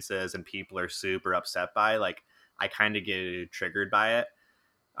inconveniences and people are super upset by, like, I kind of get triggered by it,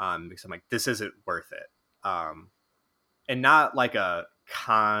 because I'm like, this isn't worth it. And not like a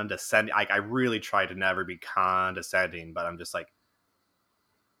condescending, like, I really try to never be condescending, but I'm just like,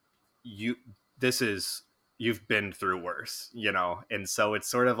 this is, you've been through worse, and so it's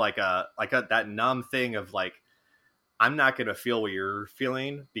sort of like a that numb thing of like, I'm not going to feel what you're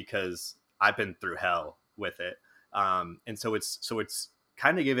feeling because I've been through hell with it. And so it's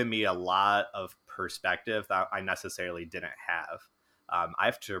kind of given me a lot of perspective that I necessarily didn't have. I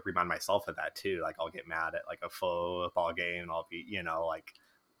have to remind myself of that too. Like, I'll get mad at like a football game and I'll be,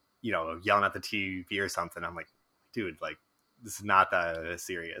 yelling at the TV or something. I'm like, dude, like, this is not that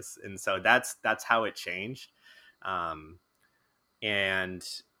serious. And so that's how it changed. And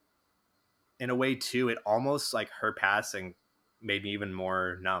in a way too, it almost, like, her passing made me even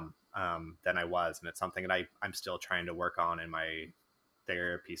more numb than I was. And it's something that I'm still trying to work on in my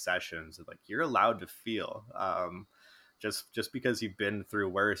therapy sessions. Like, you're allowed to feel. Just because you've been through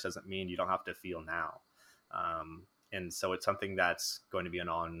worse doesn't mean you don't have to feel now. And so it's something that's going to be an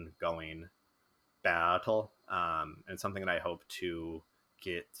ongoing battle, and something that I hope to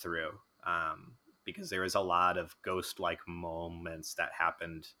get through, because there was a lot of ghost-like moments that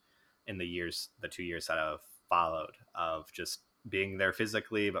happened in the 2 years that have followed, of just being there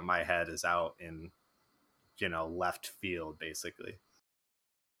physically, but my head is out in, left field, basically.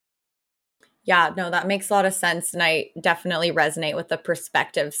 Yeah, no, that makes a lot of sense. And I definitely resonate with the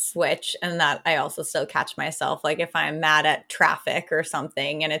perspective switch, and that I also still catch myself, like, if I'm mad at traffic or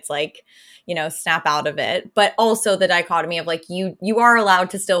something and it's like, snap out of it. But also the dichotomy of like, you are allowed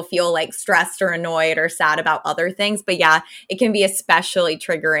to still feel like stressed or annoyed or sad about other things. But yeah, it can be especially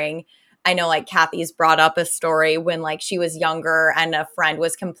triggering. I know, like, Kathy's brought up a story when like she was younger and a friend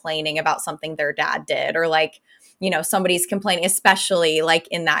was complaining about something their dad did, or like, somebody's complaining, especially like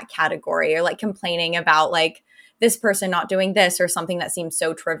in that category, or like complaining about like this person not doing this or something that seems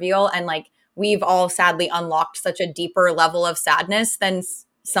so trivial. And like, we've all sadly unlocked such a deeper level of sadness than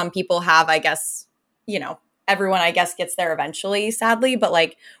some people have, I guess. Everyone, I guess, gets there eventually, sadly, but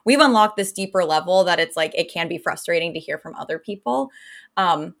like, we've unlocked this deeper level that it's like, it can be frustrating to hear from other people.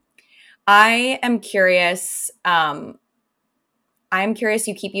 I am curious. I'm curious,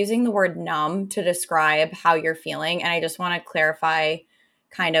 you keep using the word numb to describe how you're feeling. And I just want to clarify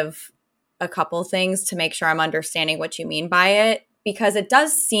kind of a couple things to make sure I'm understanding what you mean by it, because it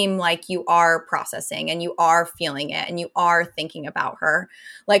does seem like you are processing and you are feeling it and you are thinking about her.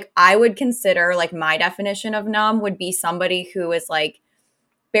 Like, I would consider, like, my definition of numb would be somebody who is like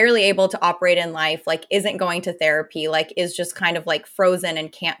barely able to operate in life, like isn't going to therapy, like is just kind of like frozen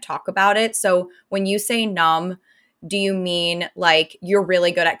and can't talk about it. So when you say numb, do you mean like you're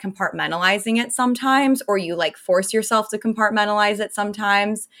really good at compartmentalizing it sometimes, or you like force yourself to compartmentalize it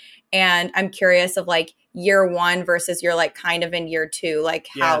sometimes? And I'm curious of like year one versus you're like kind of in year two, like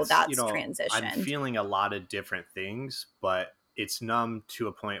how that's transitioned. I'm feeling a lot of different things, but it's numb to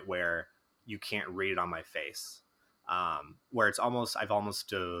a point where you can't read it on my face. Where I've almost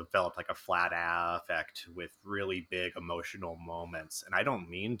developed like a flat affect with really big emotional moments. And I don't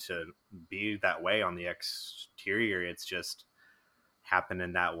mean to be that way on the exterior. It's just happened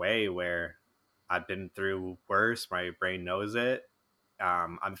in that way where I've been through worse. My brain knows it.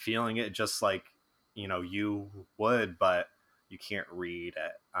 I'm feeling it just like, you would, but you can't read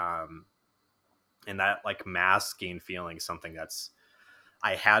it. And that like masking feeling, something that's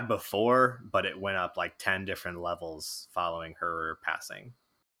I had before, but it went up like 10 different levels following her passing.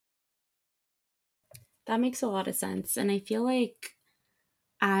 That makes a lot of sense. And I feel like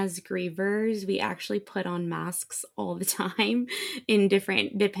as grievers, we actually put on masks all the time in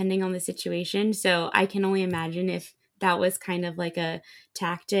different, depending on the situation. So I can only imagine if that was kind of like a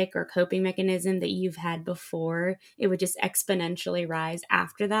tactic or coping mechanism that you've had before, it would just exponentially rise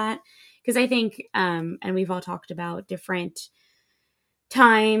after that. Because I think, and we've all talked about different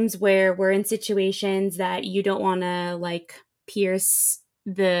times where we're in situations that you don't want to like pierce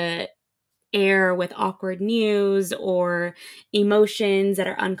the air with awkward news or emotions that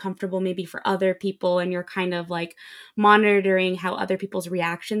are uncomfortable maybe for other people, and you're kind of like monitoring how other people's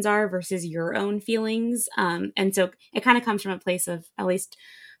reactions are versus your own feelings, and so it kind of comes from a place of, at least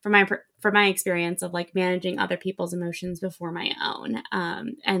for my experience, of like managing other people's emotions before my own,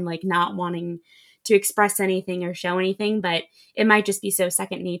 and like not wanting to express anything or show anything, but it might just be so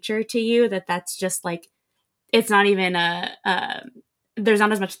second nature to you that that's just like, it's not even a there's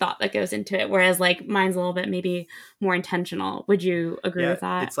not as much thought that goes into it, whereas like mine's a little bit maybe more intentional. Would you agree Yeah, with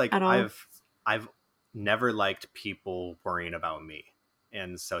that it's like at all? I've never liked people worrying about me.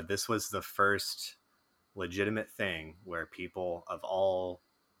 And so this was the first legitimate thing where people of all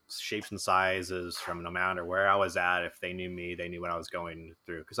shapes and sizes, from no matter where I was at, if they knew me, they knew what I was going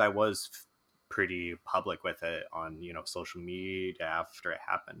through, because I was pretty public with it on, you know, social media after it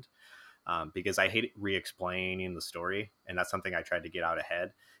happened, because I hate re-explaining the story, and that's something I tried to get out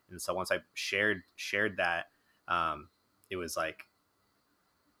ahead. And so once I shared that, it was like,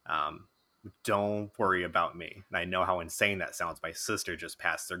 um, don't worry about me. And I know how insane that sounds. My sister just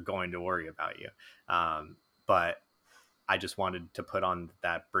passed. They're going to worry about you. But I just wanted to put on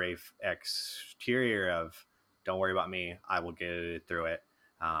that brave exterior of, don't worry about me. I will get through it.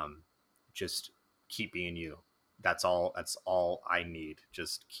 Just keep being you. That's all. That's all I need.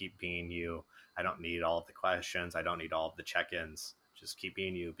 Just keep being you. I don't need all of the questions. I don't need all of the check-ins. Just keep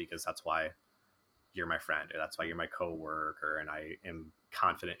being you, because that's why you're my friend, or that's why you're my coworker, and I am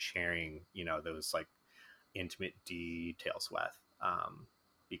confident sharing, you know, those like intimate details with,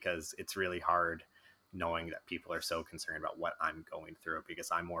 because it's really hard knowing that people are so concerned about what I'm going through, because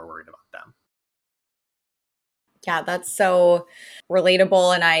I'm more worried about them. Yeah, that's so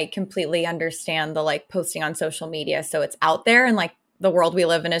relatable. And I completely understand the like posting on social media. So it's out there, and like the world we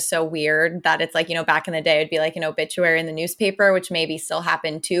live in is so weird that it's like, you know, back in the day, it'd be like an obituary in the newspaper, which maybe still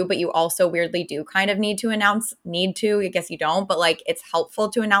happened too. But you also weirdly do kind of need to, I guess you don't, but like it's helpful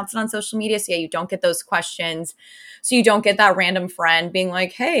to announce it on social media. So yeah, you don't get those questions. So you don't get that random friend being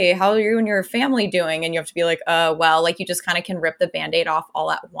like, hey, how are you and your family doing? And you have to be like, well, like you just kind of can rip the Band-Aid off all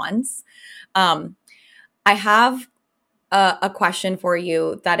at once. I have a question for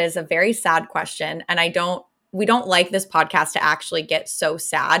you that is a very sad question. And we don't like this podcast to actually get so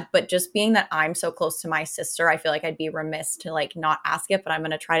sad, but just being that I'm so close to my sister, I feel like I'd be remiss to like not ask it, but I'm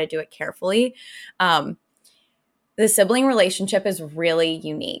going to try to do it carefully. The sibling relationship is really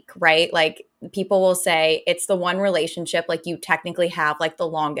unique, right? Like people will say it's the one relationship like you technically have like the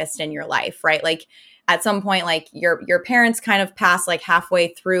longest in your life, right? Like at some point, like your parents kind of pass like halfway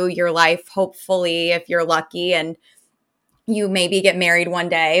through your life, hopefully, if you're lucky, and you maybe get married one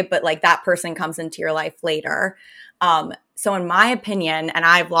day, but like that person comes into your life later. So in my opinion, and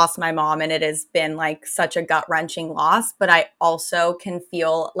I've lost my mom, and it has been like such a gut-wrenching loss, but I also can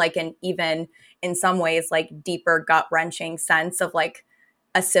feel like an even in some ways like deeper gut-wrenching sense of like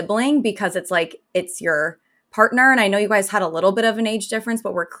a sibling, because it's like it's your partner. And I know you guys had a little bit of an age difference,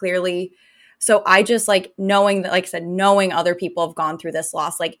 but we're clearly, so I just like knowing that, like I said, knowing other people have gone through this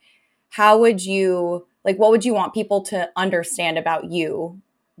loss, like how would you, like what would you want people to understand about you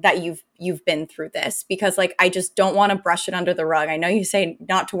that you've been through this? Because like I just don't want to brush it under the rug. I know you say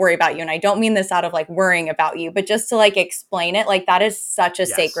not to worry about you, and I don't mean this out of like worrying about you, but just to like explain it, like that is such a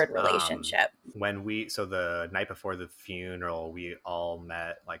Yes. sacred relationship. So the night before the funeral, we all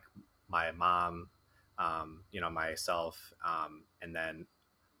met, like my mom, you know, myself, and then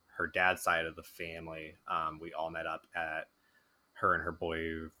her dad's side of the family. We all met up at her and her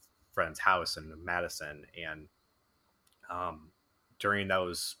boyfriend's house in Madison. And during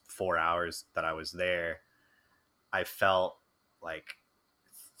those 4 hours that I was there, I felt like,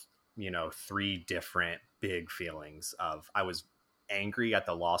 you know, three different big feelings of, I was angry at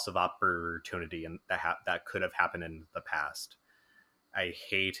the loss of opportunity and that could have happened in the past. I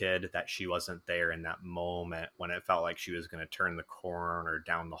hated that she wasn't there in that moment when it felt like she was going to turn the corner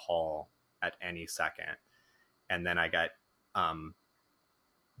down the hall at any second. And then I got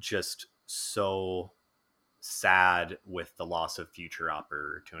just so sad with the loss of future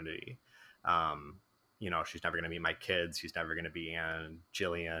opportunity. You know, she's never going to meet my kids. She's never going to be Aunt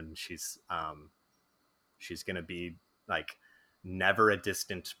Jillian. She's going to be like never a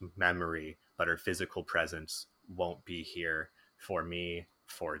distant memory, but her physical presence won't be here for me,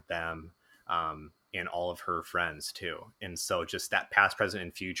 for them, and all of her friends too. And so just that past, present,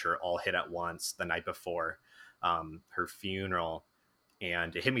 and future all hit at once the night before her funeral.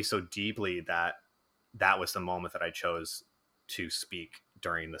 And it hit me so deeply that that was the moment that I chose to speak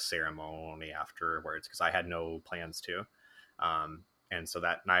during the ceremony afterwards, because I had no plans to. And so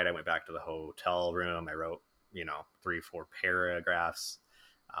that night I went back to the hotel room. I wrote, 3-4 paragraphs,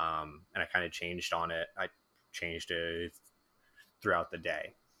 and I kind of changed on it. I changed it throughout the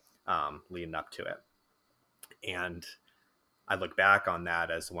day, leading up to it. And I look back on that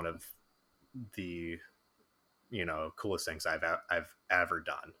as one of the coolest things I've ever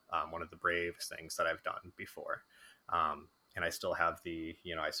done. One of the bravest things that I've done before. And I still have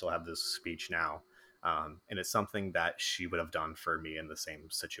this speech now. And it's something that she would have done for me in the same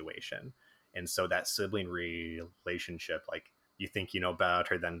situation. And so that sibling relationship, like, you think you know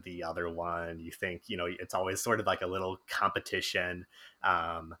better than the other one. You think, it's always sort of like a little competition.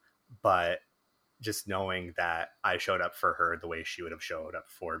 But just knowing that I showed up for her the way she would have showed up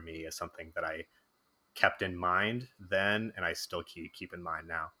for me is something that I kept in mind then, and I still keep in mind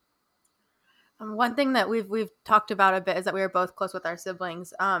now. One thing that we've talked about a bit is that we are both close with our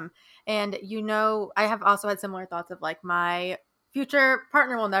siblings. And I have also had similar thoughts of like my future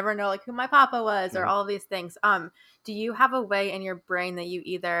partner will never know like who my papa was or all of these things. Do you have a way in your brain that you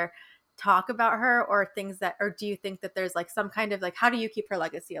either talk about her or do you think that there's like some kind of like, how do you keep her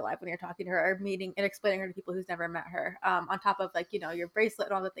legacy alive when you're talking to her or meeting and explaining her to people who's never met her? On top of like, your bracelet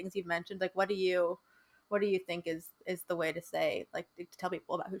and all the things you've mentioned, like what do you think is the way to say, like, to tell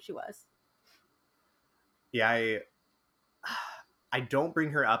people about who she was? Yeah, I don't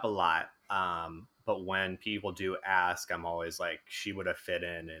bring her up a lot. But when people do ask, I'm always like, she would have fit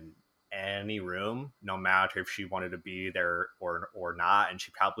in any room, no matter if she wanted to be there or not. And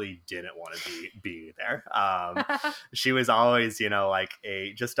she probably didn't want to be there. She was always, like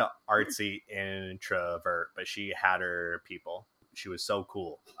just a artsy introvert, but she had her people. She was so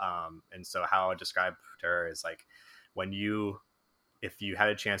cool. And so how I describe her is like, if you had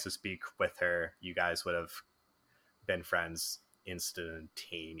a chance to speak with her, you guys would have been friends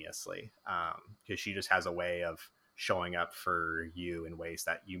instantaneously, because she just has a way of showing up for you in ways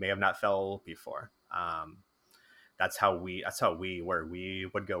that you may have not felt before. That's how we were. We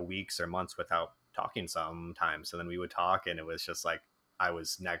would go weeks or months without talking sometimes, and then we would talk, and it was just like I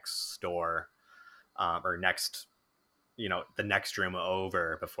was next door, or next, the next room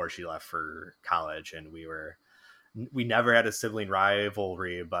over before she left for college, and we never had a sibling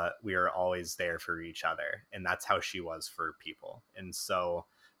rivalry, but we were always there for each other. And that's how she was for people. And so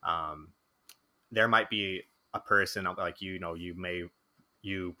there might be a person like,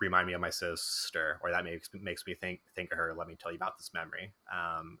 you remind me of my sister, or that makes me think of her. Let me tell you about this memory.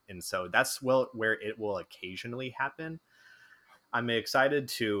 And so that's where it will occasionally happen. I'm excited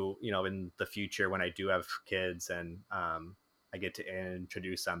to, in the future when I do have kids and I get to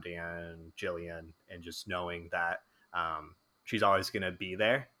introduce them to Jillian, and just knowing that she's always going to be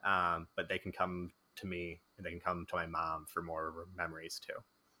there, but they can come to me and they can come to my mom for more memories too.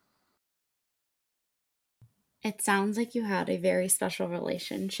 It sounds like you had a very special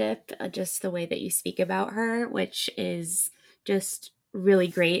relationship, just the way that you speak about her, which is just really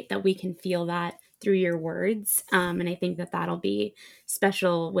great that we can feel that through your words. And I think that that'll be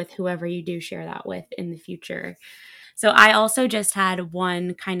special with whoever you do share that with in the future. So I also just had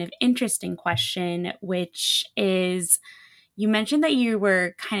one kind of interesting question, which is, you mentioned that you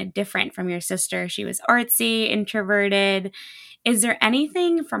were kind of different from your sister. She was artsy, introverted. Is there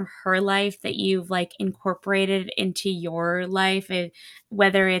anything from her life that you've like incorporated into your life,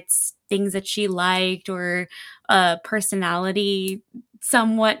 whether it's things that she liked or personality,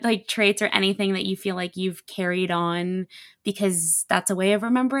 somewhat like traits or anything that you feel like you've carried on because that's a way of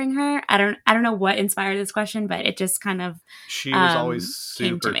remembering her? I don't know what inspired this question, but it just kind of she was always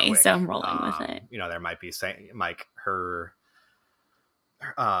came to super me, quick. so I'm rolling with it. There might be saying like her.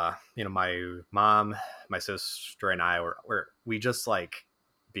 My mom, my sister, and I we just like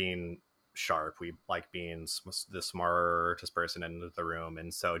being sharp. We like being the smartest person in the room,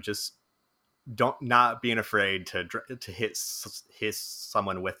 and so just not being afraid to hit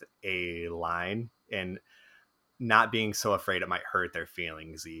someone with a line, and not being so afraid it might hurt their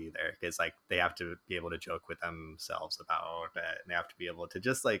feelings either, because like they have to be able to joke with themselves about it, and they have to be able to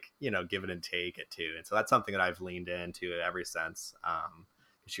just like give it and take it too. And so that's something that I've leaned into ever since.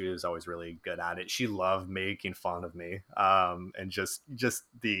 She was always really good at it. She loved making fun of me, and just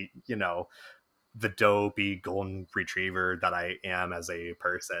the the dopey golden retriever that I am as a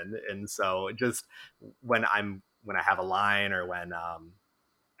person. And so just when I have a line, or when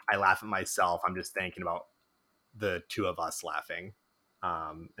I laugh at myself, I'm just thinking about the two of us laughing.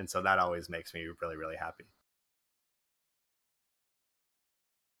 And so that always makes me really, really happy.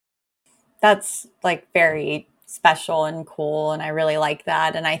 That's like very special and cool, and I really like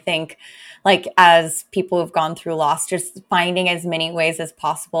that. And I think like as people who've gone through loss, just finding as many ways as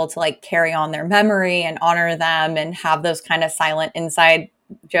possible to like carry on their memory and honor them and have those kind of silent inside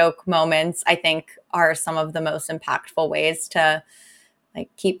joke moments, I think are some of the most impactful ways to like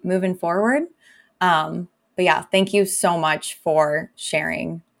keep moving forward. But yeah, thank you so much for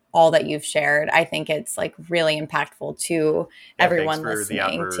sharing all that you've shared. I think it's like really impactful to everyone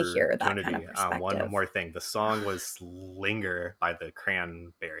listening to hear that kind of perspective. One more thing, the song was Linger by the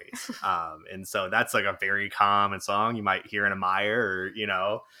Cranberries. And so that's like a very common song you might hear in a Meyer or, you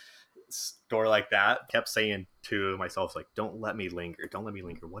know, store like that. Kept saying to myself, like, don't let me linger,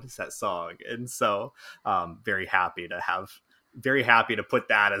 what is that song? And so very happy to put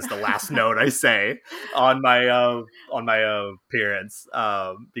that as the last note I say on my appearance,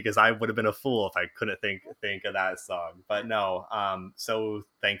 because I would have been a fool if I couldn't think of that song. But no, so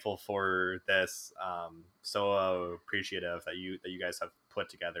thankful for this, so appreciative that you guys have put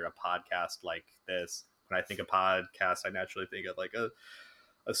together a podcast like this. When I think of podcast, I naturally think of like a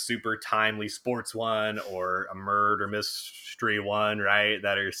super timely sports one or a murder mystery one, right?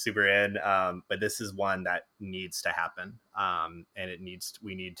 That are super in. But this is one that needs to happen. And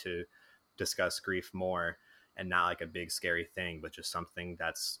we need to discuss grief more, and not like a big scary thing, but just something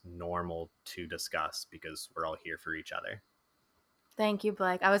that's normal to discuss because we're all here for each other. Thank you,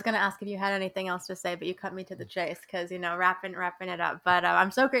 Blake. I was going to ask if you had anything else to say, but you cut me to the chase because, you know, wrapping it up. But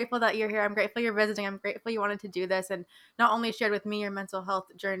I'm so grateful that you're here. I'm grateful you're visiting. I'm grateful you wanted to do this and not only shared with me your mental health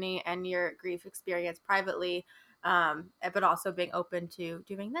journey and your grief experience privately, but also being open to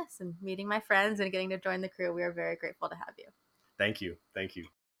doing this and meeting my friends and getting to join the crew. We are very grateful to have you. Thank you. Thank you.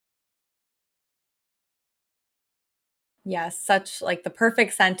 Yes, such like the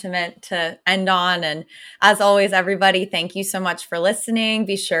perfect sentiment to end on. And as always, everybody, thank you so much for listening.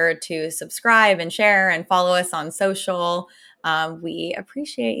 Be sure to subscribe and share and follow us on social. We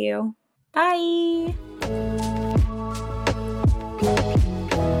appreciate you. Bye.